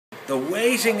The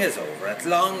waiting is over. At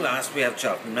long last we have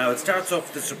Cheltenham. Now it starts off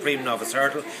with the Supreme Novice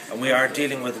Hurdle, and we are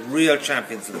dealing with real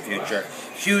champions of the future.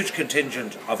 Huge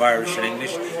contingent of Irish and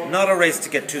English. Not a race to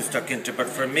get too stuck into, but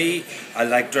for me, I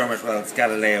like Dermot Well's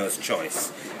Galileo's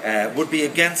Choice. Would be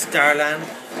against Darlan,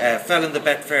 fell in the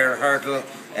Betfair Hurdle.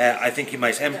 I think he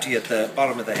might empty at the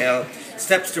bottom of the hill.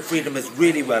 Steps to Freedom is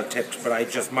really well tipped, but I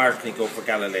just marginally go for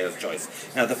Galileo's Choice.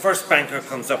 Now the first banker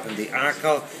comes up in the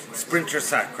Arkle. Sprinter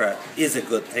Sacra is a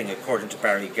good thing according to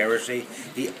Barry Geraghty.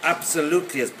 He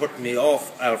absolutely has put me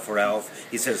off Alpha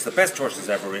Elf. He says it's the best horse he's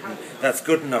ever ridden. That's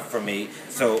good enough for me.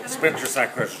 So Sprinter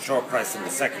Sacra is a short price in the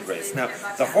second race. Now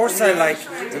the horse I like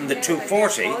in the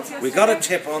 240, we got a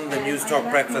tip on the News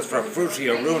Talk Breakfast for Fruity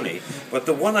or Rooney, but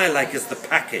the one I like is the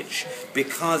Package,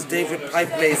 because David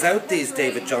Pipe lays out these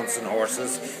David Johnson horses.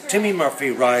 Timmy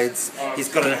Murphy rides. He's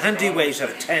got a handy weight of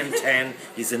 10-10.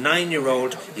 He's a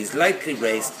 9-year-old. He's lightly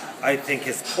raced. I think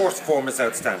his course form is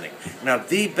outstanding. Now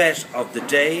the bet of the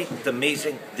day, the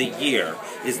meeting, the year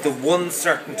is the one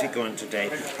certainty going today,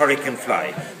 Hurricane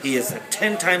Fly. He is a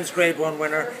 10 times Grade 1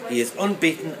 winner. He is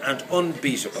unbeaten and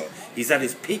unbeatable. He's at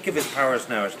his peak of his powers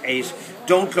now at 8.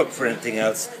 Don't look for anything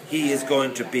else. He is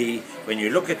going to be, when you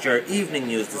look at your evening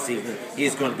news this evening, he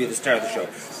is going to be the star of the show.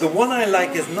 The one I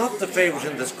like is not the favourite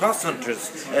in this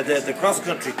the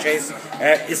cross-country chase,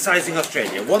 is Sizing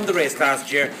Australia. Won the race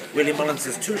last year. Willie Mullins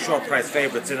has two short price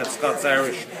favourites in it, Scots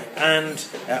Irish and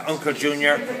Uncle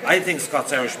Junior. I think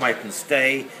Scots Irish mightn't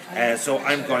stay, so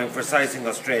I'm going for Sizing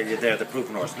Australia there, the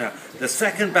proven horse. Now, the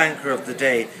second banker of the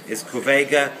day is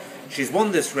Covega. She's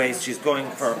won this race. She's going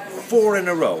for 4 in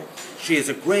a row. She is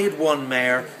a Grade 1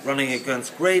 mare running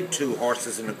against Grade 2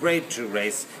 horses in a Grade 2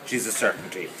 race. She's a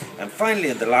certainty. And finally,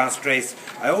 in the last race,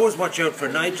 I always watch out for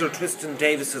Nigel Twiston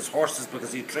Davis's horses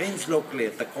because he trains locally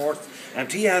at the course, and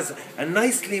he has a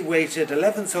nicely weighted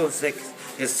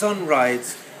 11-6. His son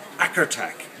rides.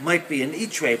 Ackertack might be an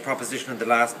each-way proposition in the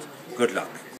last. Good luck.